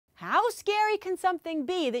How scary can something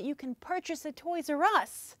be that you can purchase at Toys R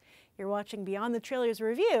Us? You're watching Beyond the Trailers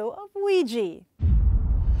review of Ouija.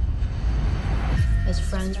 As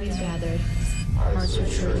friends we've gathered, hearts are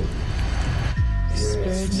true.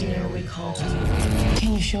 Spirits here we call to you.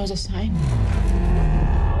 Can you show us a sign?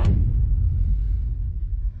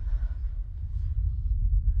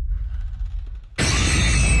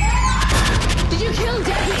 Did you kill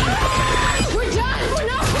Debbie? We're done! We're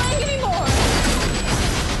not playing anymore!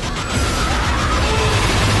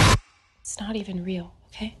 It's not even real,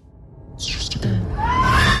 okay? It's just a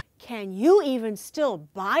game. Can you even still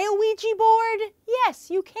buy a Ouija board? Yes,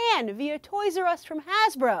 you can via Toys R Us from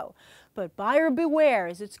Hasbro. But buyer beware,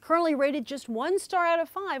 as it's currently rated just 1 star out of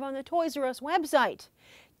 5 on the Toys R Us website.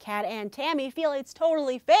 Kat and Tammy feel it's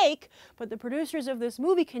totally fake, but the producers of this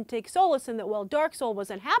movie can take solace in that while Dark Soul was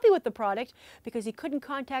unhappy with the product because he couldn't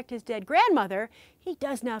contact his dead grandmother, he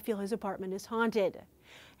does now feel his apartment is haunted.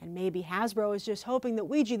 And maybe Hasbro is just hoping that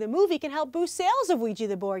Ouija the movie can help boost sales of Ouija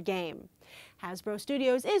the board game. Hasbro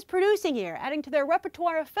Studios is producing here, adding to their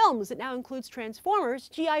repertoire of films that now includes Transformers,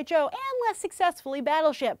 G.I. Joe, and less successfully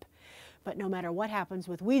Battleship. But no matter what happens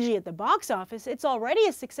with Ouija at the box office, it's already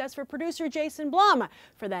a success for producer Jason Blum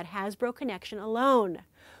for that Hasbro connection alone.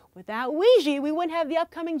 Without Ouija, we wouldn't have the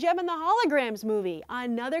upcoming Gem and the Holograms movie,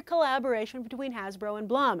 another collaboration between Hasbro and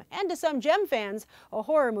Blum, and to some Gem fans, a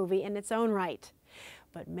horror movie in its own right.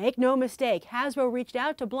 But make no mistake, Hasbro reached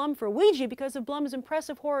out to Blum for Ouija because of Blum's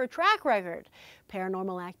impressive horror track record: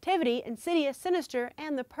 Paranormal Activity, Insidious, Sinister,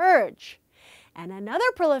 and The Purge. And another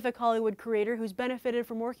prolific Hollywood creator who's benefited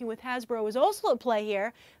from working with Hasbro is also at play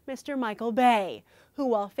here, Mr. Michael Bay, who,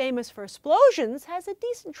 while famous for explosions, has a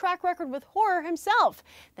decent track record with horror himself,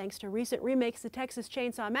 thanks to recent remakes The Texas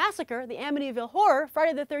Chainsaw Massacre, The Amityville Horror,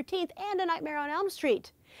 Friday the 13th, and A Nightmare on Elm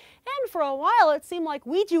Street. And for a while, it seemed like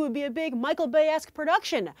Ouija would be a big Michael Bay-esque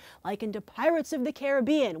production, likened to Pirates of the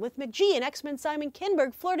Caribbean, with McGee and X-Men Simon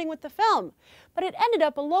Kinberg flirting with the film. But it ended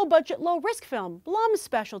up a low-budget, low-risk film, Blum's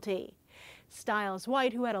specialty. Stiles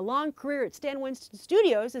White, who had a long career at Stan Winston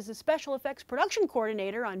Studios as a special effects production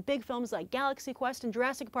coordinator on big films like Galaxy Quest and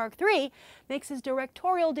Jurassic Park 3, makes his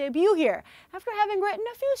directorial debut here, after having written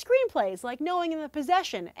a few screenplays like Knowing and the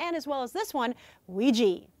Possession, and as well as this one,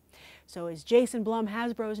 Ouija. So is Jason Blum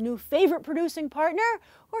Hasbro's new favorite producing partner,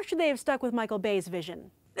 or should they have stuck with Michael Bay's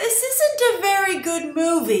vision? This isn't a very good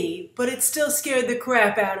movie, but it still scared the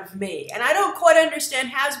crap out of me. And I don't quite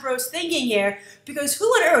understand Hasbro's thinking here, because who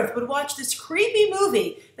on earth would watch this creepy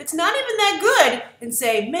movie that's not even that good and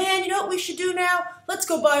say, man, you know what we should do now? Let's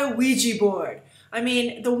go buy a Ouija board. I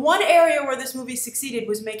mean, the one area where this movie succeeded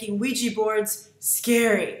was making Ouija boards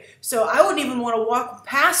scary. So I wouldn't even want to walk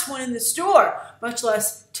past one in the store, much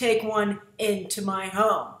less take one into my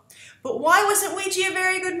home. But why wasn't Ouija a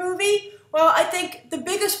very good movie? Well, I think the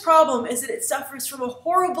biggest problem is that it suffers from a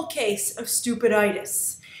horrible case of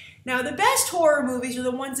stupiditis. Now, the best horror movies are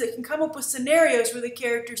the ones that can come up with scenarios where the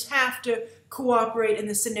characters have to cooperate in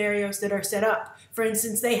the scenarios that are set up. For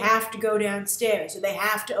instance, they have to go downstairs or they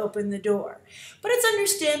have to open the door. But it's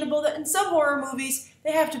understandable that in some horror movies,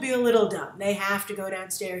 they have to be a little dumb. They have to go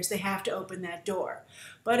downstairs, they have to open that door.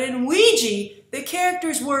 But in Ouija, the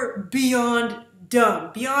characters were beyond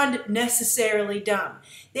dumb, beyond necessarily dumb.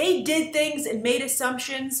 They did things and made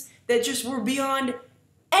assumptions that just were beyond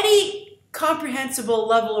any comprehensible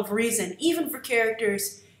level of reason, even for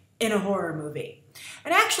characters in a horror movie.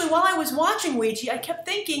 And actually, while I was watching Ouija, I kept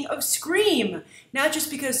thinking of Scream, not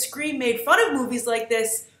just because Scream made fun of movies like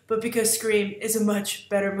this, but because Scream is a much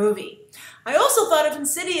better movie. I also thought of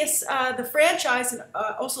Insidious, the franchise, and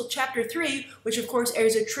also Chapter 3, which of course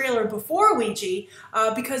airs a trailer before Ouija,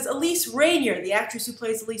 because Elise Rainier, the actress who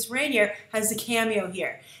plays Elise Rainier, has a cameo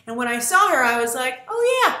here. And when I saw her, I was like,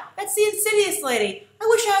 oh yeah, that's the Insidious lady. I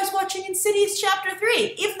wish I was watching Insidious Chapter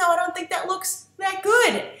 3, even though I don't think that looks that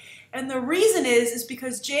good. And the reason is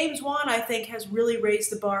because James Wan, I think, has really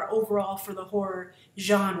raised the bar overall for the horror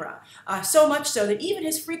genre. So much so that even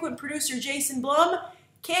his frequent producer, Jason Blum,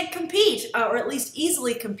 can't compete, or at least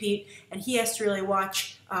easily compete, and he has to really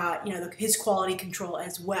watch his quality control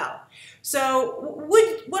as well. So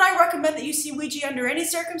would I recommend that you see Ouija under any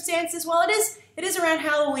circumstances? Well, it is around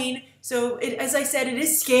Halloween, so as I said, it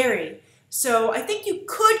is scary. So I think you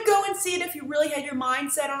could go and see it if you really had your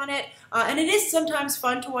mind set on it. And it is sometimes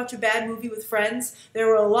fun to watch a bad movie with friends. There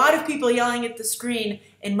were a lot of people yelling at the screen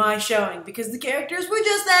in my showing because the characters were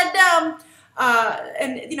just that dumb.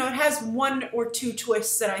 And it has 1 or 2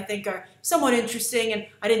 twists that I think are somewhat interesting and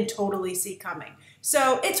I didn't totally see coming.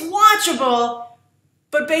 So it's watchable,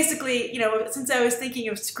 but basically, since I was thinking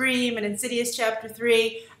of Scream and Insidious Chapter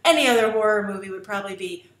 3, any other horror movie would probably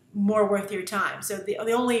be more worth your time. So the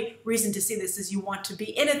only reason to see this is you want to be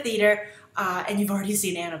in a theater and you've already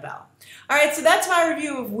seen Annabelle. All right, so that's my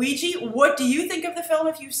review of Ouija. What do you think of the film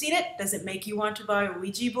if you've seen it? Does it make you want to buy a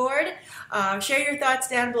Ouija board? Share your thoughts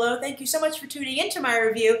down below. Thank you so much for tuning into my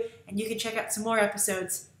review, and you can check out some more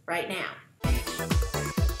episodes right now.